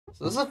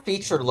So this is a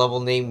featured level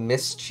named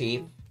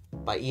Mischief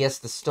by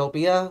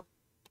E.S.Dystopia.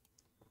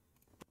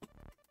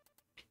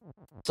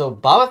 So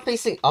Baba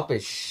facing up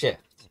is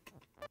shift.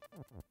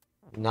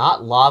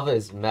 Not lava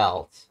is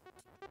melt.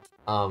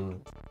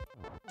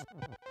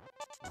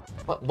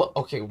 What?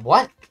 Okay,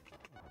 what?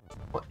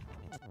 What?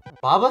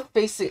 Baba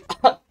facing...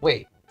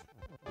 Wait.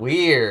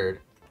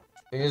 Weird.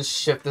 Can you just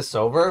shift this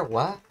over?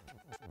 What?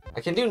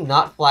 I can do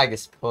not flag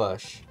as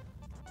push.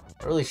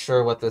 Not really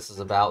sure what this is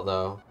about,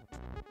 though.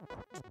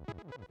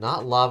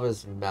 Not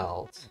lava's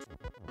melt.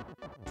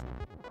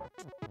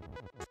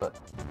 But...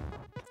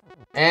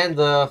 And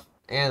the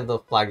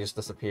flag just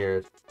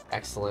disappeared.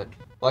 Excellent.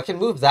 Well, I can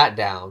move that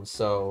down,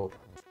 so...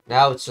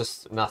 Now it's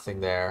just nothing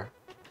there.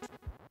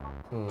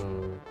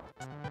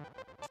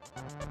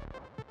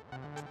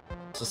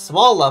 It's a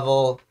small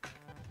level.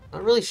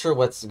 Not really sure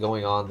what's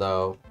going on,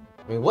 though.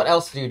 I mean, what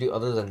else do you do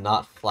other than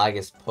not flag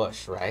as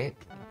push, right?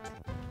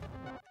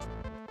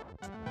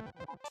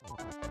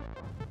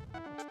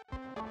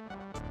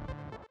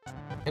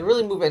 Can't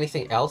really move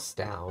anything else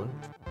down.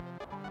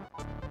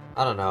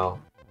 I don't know.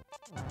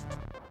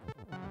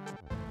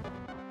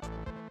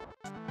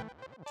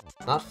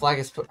 Not flag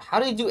as push. How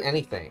do you do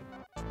anything?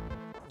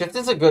 Shift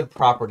is a good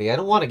property. I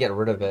don't want to get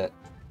rid of it.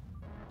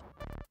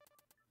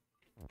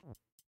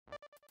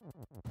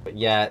 But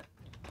yet...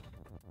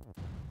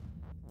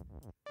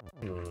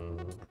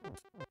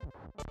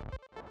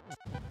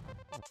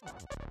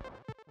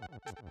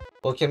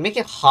 Well, it can make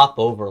it hop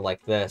over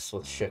like this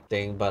with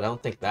shifting, but I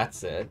don't think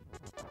that's it.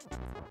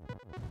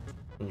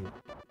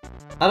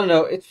 I don't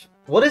know.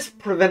 What is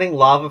preventing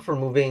lava from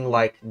moving,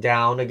 like,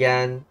 down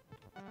again?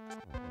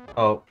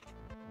 Oh.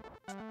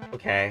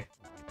 Okay.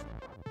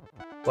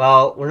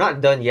 Well, we're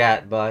not done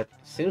yet, but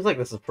seems like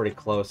this is pretty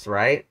close,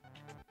 right?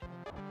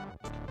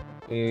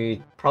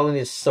 We probably need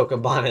to soak a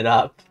bonnet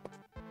up.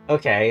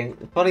 Okay,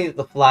 funny that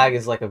the flag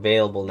is, like,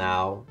 available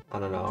now. I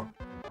don't know.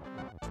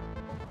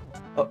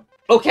 Oh,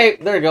 okay,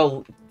 there you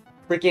go.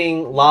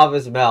 Freaking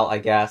lava's melt, I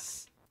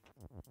guess.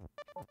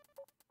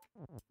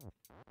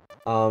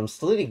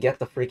 Still need to get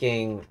the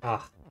freaking...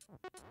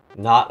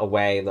 not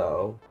away,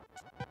 though.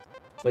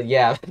 But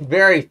yeah,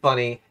 very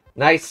funny.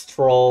 Nice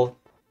troll.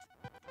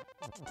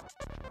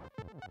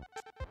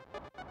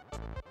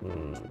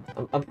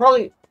 I'm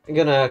probably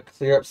gonna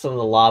clear up some of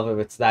the lava if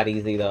it's that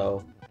easy,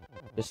 though.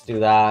 Just do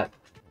that.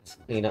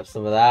 Just clean up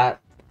some of that.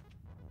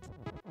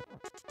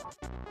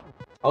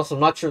 Also,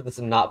 I'm not sure if this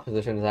knot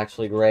position is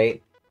actually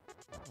great.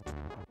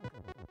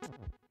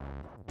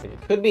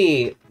 It could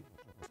be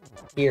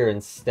here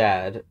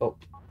instead.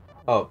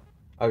 Oh,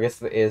 I guess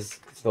the is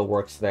still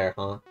works there,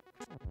 huh?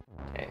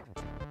 Okay.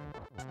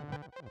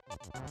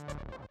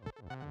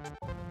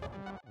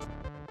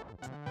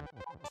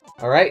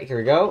 Alright, here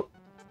we go.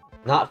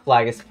 Not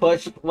flag is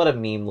pushed. What a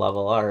meme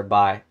level. Alright,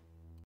 bye.